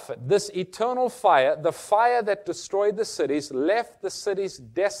suffered, this eternal fire, the fire that destroyed the cities, left the cities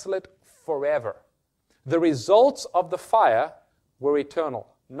desolate forever. The results of the fire were eternal,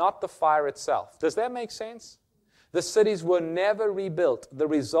 not the fire itself. Does that make sense? The cities were never rebuilt. The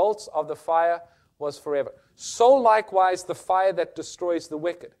results of the fire was forever. So likewise, the fire that destroys the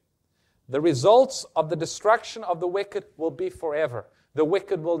wicked. The results of the destruction of the wicked will be forever. The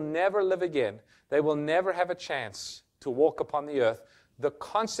wicked will never live again. They will never have a chance to walk upon the earth. The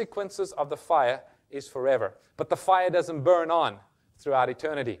consequences of the fire is forever. But the fire doesn't burn on throughout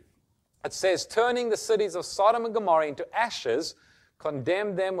eternity. It says, turning the cities of Sodom and Gomorrah into ashes,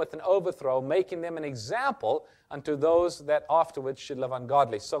 condemned them with an overthrow, making them an example unto those that afterwards should live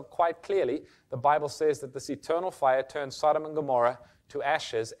ungodly. So quite clearly, the Bible says that this eternal fire turns Sodom and Gomorrah to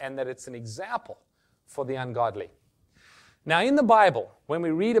ashes, and that it's an example for the ungodly. Now in the Bible, when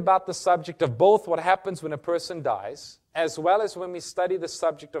we read about the subject of both what happens when a person dies, as well as when we study the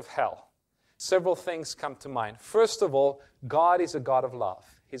subject of hell, several things come to mind. First of all, God is a God of love.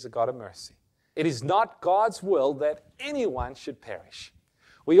 He's a God of mercy. It is not God's will that anyone should perish.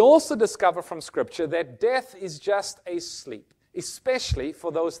 We also discover from Scripture that death is just a sleep, especially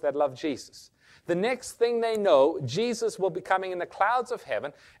for those that love Jesus. The next thing they know, Jesus will be coming in the clouds of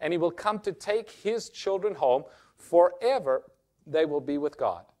heaven, and He will come to take His children home. Forever they will be with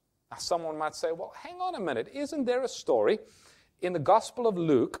God. Now someone might say, well, hang on a minute. Isn't there a story in the Gospel of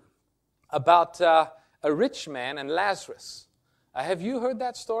Luke about a rich man and Lazarus? Have you heard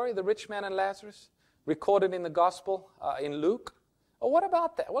that story, the rich man and Lazarus, recorded in the Gospel in Luke? Oh, what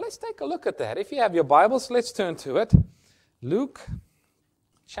about that? Well, let's take a look at that. If you have your Bibles, let's turn to it. Luke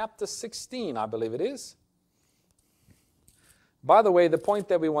chapter 16, I believe it is. By the way, the point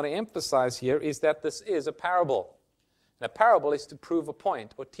that we want to emphasize here is that this is a parable. And a parable is to prove a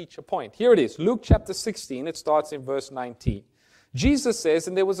point or teach a point. Here it is, Luke chapter 16, it starts in verse 19. Jesus says,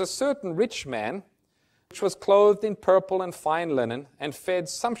 and there was a certain rich man which was clothed in purple and fine linen, and fed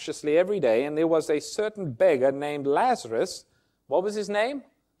sumptuously every day. And there was a certain beggar named Lazarus. What was his name?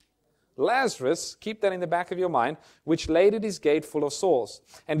 Lazarus, keep that in the back of your mind, which laid at his gate full of sores,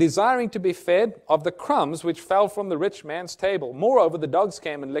 and desiring to be fed of the crumbs which fell from the rich man's table. Moreover, the dogs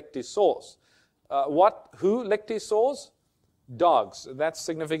came and licked his sores. Who licked his sores? Dogs. That's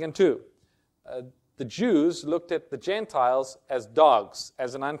significant too. The Jews looked at the Gentiles as dogs,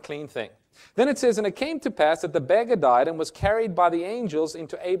 as an unclean thing. Then it says, and it came to pass that the beggar died and was carried by the angels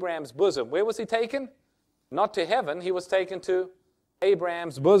into Abraham's bosom. Where was he taken? Not to heaven. He was taken to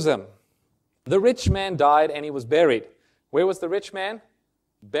Abraham's bosom. The rich man died and he was buried. Where was the rich man?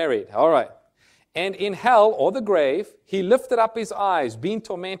 Buried. All right. And in hell, or the grave, he lifted up his eyes, being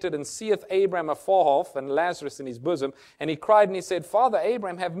tormented, and seeth Abraham afar off, and Lazarus in his bosom. And he cried, and he said, Father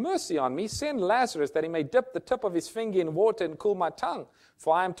Abraham, have mercy on me. Send Lazarus, that he may dip the tip of his finger in water and cool my tongue,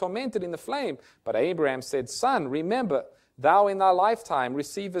 for I am tormented in the flame. But Abraham said, Son, remember, thou in thy lifetime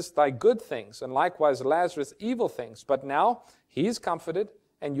receivest thy good things, and likewise Lazarus evil things. But now he is comforted,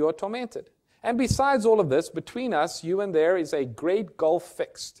 and you are tormented. And besides all of this, between us, you and there, is a great gulf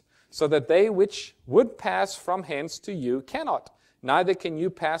fixed, so that they which would pass from hence to you cannot, neither can you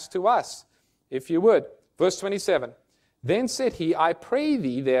pass to us, if you would. Verse 27, Then said he, I pray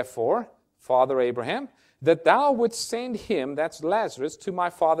thee, therefore, Father Abraham, that thou wouldst send him, that's Lazarus, to my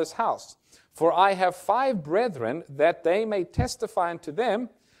father's house. For I have 5 brethren, that they may testify unto them,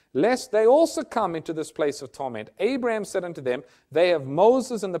 lest they also come into this place of torment. Abraham said unto them, They have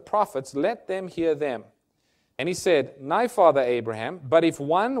Moses and the prophets, let them hear them. And he said, Nay, Father Abraham, but if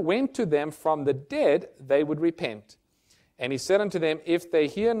one went to them from the dead, they would repent. And he said unto them, If they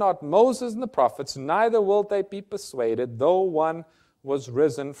hear not Moses and the prophets, neither will they be persuaded, though one was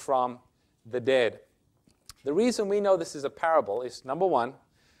risen from the dead. The reason we know this is a parable is, number one,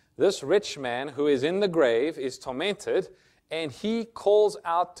 this rich man who is in the grave is tormented, and he calls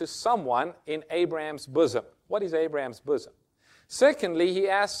out to someone in Abraham's bosom. What is Abraham's bosom? Secondly, he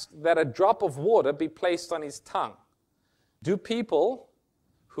asks that a drop of water be placed on his tongue. Do people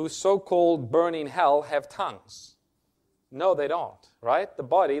who so-called burn in hell have tongues? No, they don't, right? The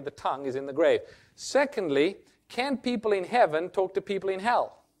body, the tongue, is in the grave. Secondly, can people in heaven talk to people in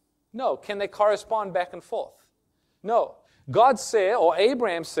hell? No. Can they correspond back and forth? No. God said, or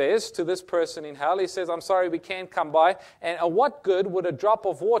Abraham says to this person in hell, he says, I'm sorry, we can't come by. And what good would a drop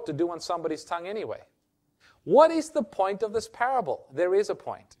of water do on somebody's tongue anyway? What is the point of this parable? There is a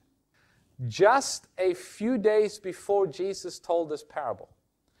point. Just a few days before Jesus told this parable,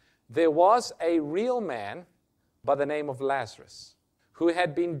 there was a real man by the name of Lazarus who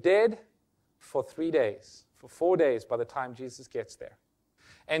had been dead for 3 days, for 4 days by the time Jesus gets there.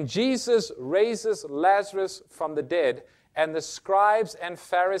 And Jesus raises Lazarus from the dead, and the scribes and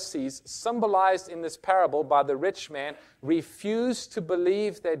Pharisees, symbolized in this parable by the rich man, refused to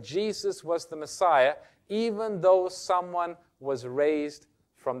believe that Jesus was the Messiah, even though someone was raised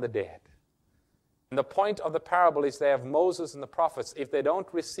from the dead. And the point of the parable is they have Moses and the prophets. If they don't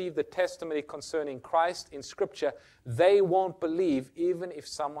receive the testimony concerning Christ in Scripture, they won't believe even if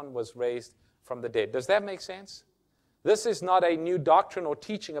someone was raised from the dead. Does that make sense? This is not a new doctrine or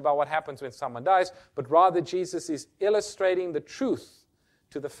teaching about what happens when someone dies, but rather Jesus is illustrating the truth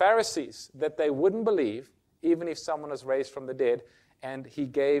to the Pharisees that they wouldn't believe even if someone was raised from the dead, and he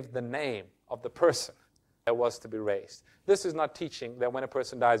gave the name of the person that was to be raised. This is not teaching that when a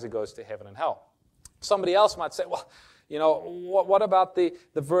person dies, he goes to heaven and hell. Somebody else might say, well, you know, what about the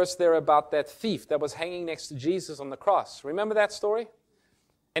verse there about that thief that was hanging next to Jesus on the cross? Remember that story?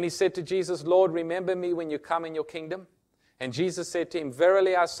 And he said to Jesus, Lord, remember me when you come in your kingdom. And Jesus said to him,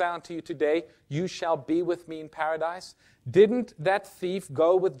 Verily I say unto you today, you shall be with me in paradise. Didn't that thief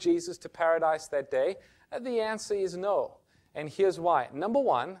go with Jesus to paradise that day? The answer is no. And here's why. Number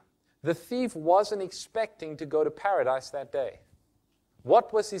one, the thief wasn't expecting to go to paradise that day.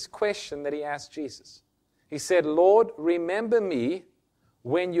 What was his question that he asked Jesus? He said, Lord, remember me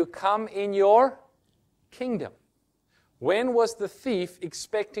when you come in your kingdom. When was the thief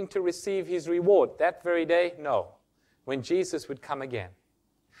expecting to receive his reward? That very day? No. When Jesus would come again.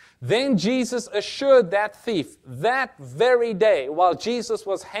 Then Jesus assured that thief that very day, while Jesus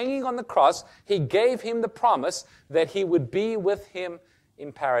was hanging on the cross, he gave him the promise that he would be with him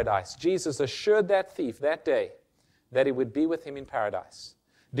in paradise. Jesus assured that thief that day that he would be with him in paradise.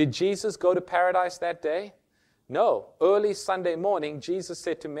 Did Jesus go to paradise that day? No. Early Sunday morning, Jesus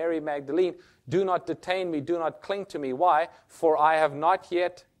said to Mary Magdalene, do not detain me, do not cling to me. Why? For I have not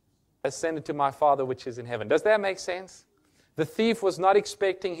yet ascended to my Father which is in heaven. Does that make sense? The thief was not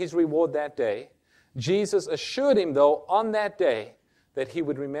expecting his reward that day. Jesus assured him, though, on that day that he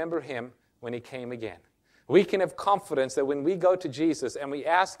would remember him when he came again. We can have confidence that when we go to Jesus and we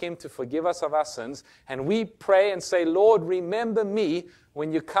ask him to forgive us of our sins, and we pray and say, Lord, remember me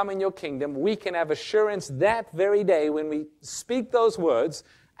when you come in your kingdom, we can have assurance that very day when we speak those words,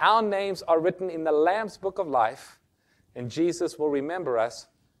 our names are written in the Lamb's book of life, and Jesus will remember us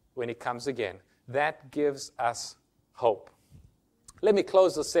when he comes again. That gives us hope. Let me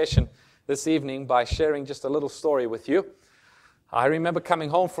close the session this evening by sharing just a little story with you. I remember coming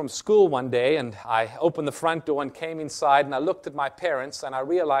home from school one day, and I opened the front door and came inside, and I looked at my parents, and I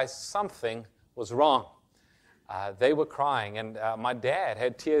realized something was wrong. They were crying, and my dad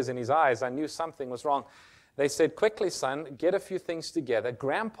had tears in his eyes. I knew something was wrong. They said, quickly, son, get a few things together.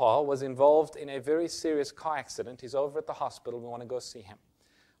 Grandpa was involved in a very serious car accident. He's over at the hospital. We want to go see him.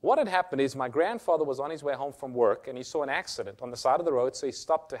 What had happened is my grandfather was on his way home from work, and he saw an accident on the side of the road, so he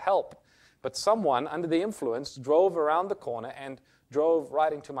stopped to help. But someone, under the influence, drove around the corner and drove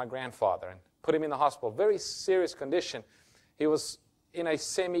right into my grandfather and put him in the hospital. Very serious condition. He was in a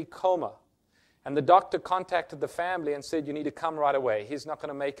semi-coma. And the doctor contacted the family and said, you need to come right away. He's not going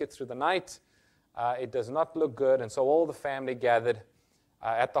to make it through the night. It does not look good. And so all the family gathered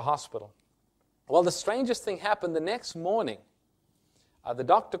at the hospital. Well, the strangest thing happened the next morning. The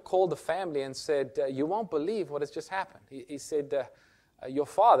doctor called the family and said, you won't believe what has just happened. He said, your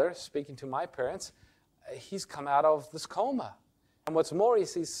father, speaking to my parents, he's come out of this coma. And what's more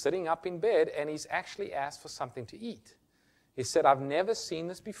is he's sitting up in bed and he's actually asked for something to eat. He said, I've never seen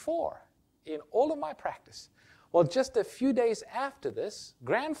this before in all of my practice. Well, just a few days after this,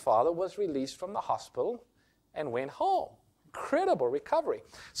 grandfather was released from the hospital and went home. Incredible recovery.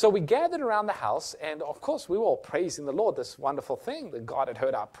 So we gathered around the house, and of course we were all praising the Lord, this wonderful thing that God had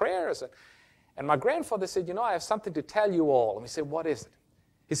heard our prayers. And my grandfather said, I have something to tell you all. And we said, what is it?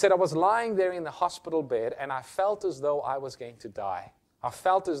 He said, I was lying there in the hospital bed, and I felt as though I was going to die. I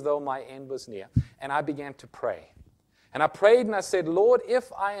felt as though my end was near, and I began to pray. And I prayed and I said, Lord,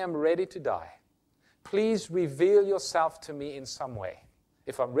 if I am ready to die, please reveal yourself to me in some way.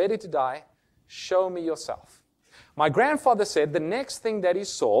 If I'm ready to die, show me yourself. My grandfather said the next thing that he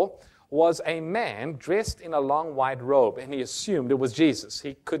saw was a man dressed in a long white robe, and he assumed it was Jesus.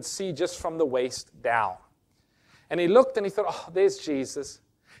 He could see just from the waist down. And he looked and he thought, oh, there's Jesus.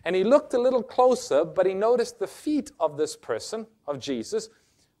 And he looked a little closer, but he noticed the feet of this person, of Jesus,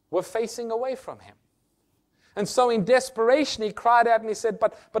 were facing away from him. And so in desperation, he cried out and he said,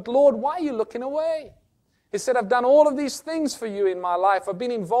 but Lord, why are you looking away? He said, I've done all of these things for you in my life. I've been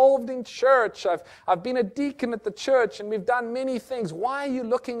involved in church. I've been a deacon at the church, and we've done many things. Why are you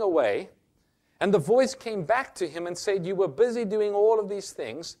looking away? And the voice came back to him and said, you were busy doing all of these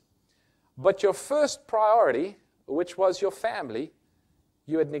things, but your first priority, which was your family,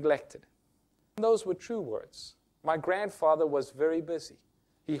 you had neglected. And those were true words. My grandfather was very busy.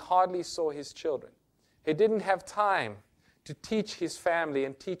 He hardly saw his children. He didn't have time to teach his family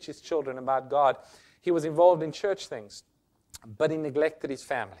and teach his children about God. He was involved in church things, but he neglected his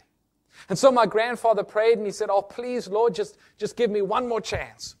family. And so my grandfather prayed and he said, oh, please, Lord, just give me one more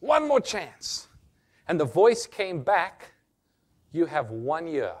chance. And the voice came back, you have 1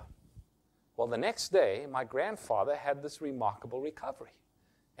 year. Well, the next day, my grandfather had this remarkable recovery,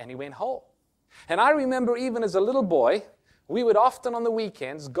 and he went home. And I remember even as a little boy, we would often on the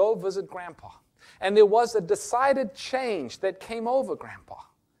weekends go visit Grandpa. And there was a decided change that came over Grandpa.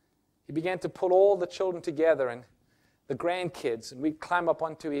 He began to pull all the children together and the grandkids, and we'd climb up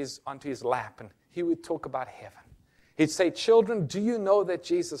onto his lap, and he would talk about heaven. He'd say, children, do you know that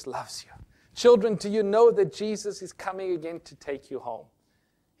Jesus loves you? Children, do you know that Jesus is coming again to take you home?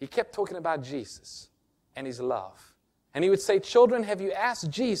 He kept talking about Jesus and his love. And he would say, children, have you asked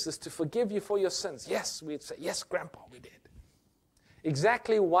Jesus to forgive you for your sins? Yes, we'd say, yes, Grandpa, we did.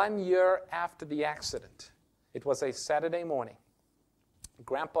 Exactly 1 year after the accident, it was a Saturday morning,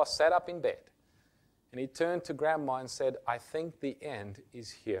 Grandpa sat up in bed, and he turned to Grandma and said, I think the end is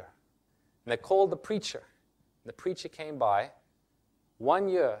here. And they called the preacher. The preacher came by. 1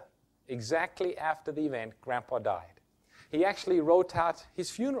 year, exactly after the event, Grandpa died. He actually wrote out his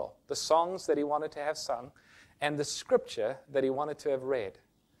funeral, the songs that he wanted to have sung, and the scripture that he wanted to have read.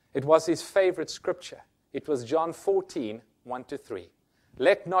 It was his favorite scripture. It was John 14, 1-3.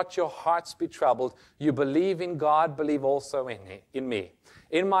 Let not your hearts be troubled. You believe in God, believe also in me.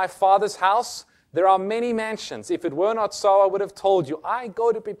 In my Father's house, there are many mansions. If it were not so, I would have told you. I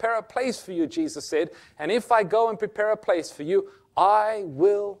go to prepare a place for you, Jesus said. And if I go and prepare a place for you, I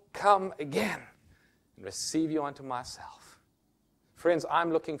will come again and receive you unto myself. Friends,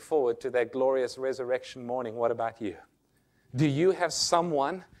 I'm looking forward to that glorious resurrection morning. What about you? Do you have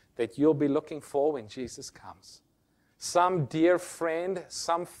someone that you'll be looking for when Jesus comes? Some dear friend,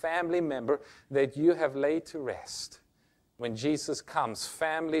 some family member that you have laid to rest. When Jesus comes,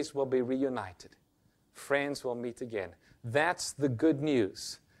 families will be reunited. Friends will meet again. That's the good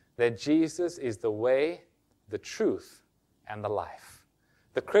news, that Jesus is the way, the truth, and the life.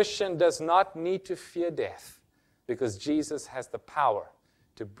 The Christian does not need to fear death because Jesus has the power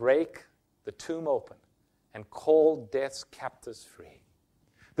to break the tomb open and call death's captives free.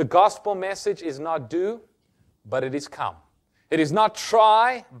 The gospel message is not do, but it is come. It is not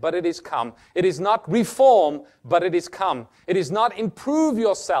try, but it is come. It is not reform, but it is come. It is not improve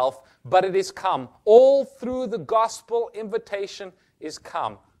yourself, but it is come. All through the gospel invitation is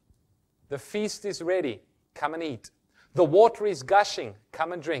come. The feast is ready. come and eat. The water is gushing,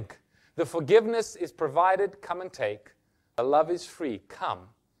 come and drink. The forgiveness is provided, come and take. The love is free, come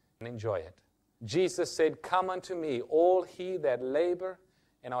and enjoy it. Jesus said, come unto me, all ye that labor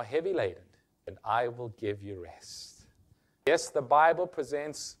and are heavy laden, and I will give you rest. Yes, the Bible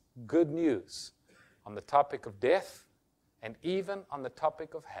presents good news on the topic of death and even on the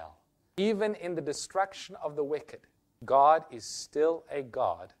topic of hell. Even in the destruction of the wicked, God is still a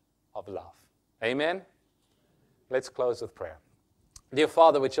God of love. Amen? Let's close with prayer. Dear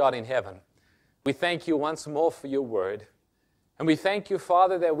Father, which art in heaven, we thank you once more for your word. And we thank you,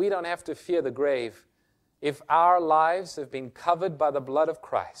 Father, that we don't have to fear the grave if our lives have been covered by the blood of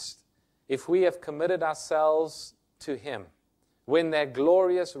Christ, if we have committed ourselves to him. When that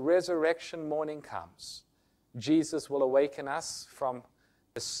glorious resurrection morning comes, Jesus will awaken us from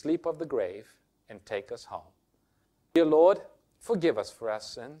the sleep of the grave and take us home. Dear Lord, forgive us for our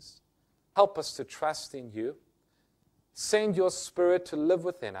sins. Help us to trust in you. Send your Spirit to live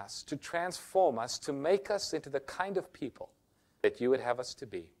within us, to transform us, to make us into the kind of people that you would have us to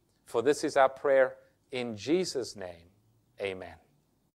be. For this is our prayer in Jesus' name. Amen.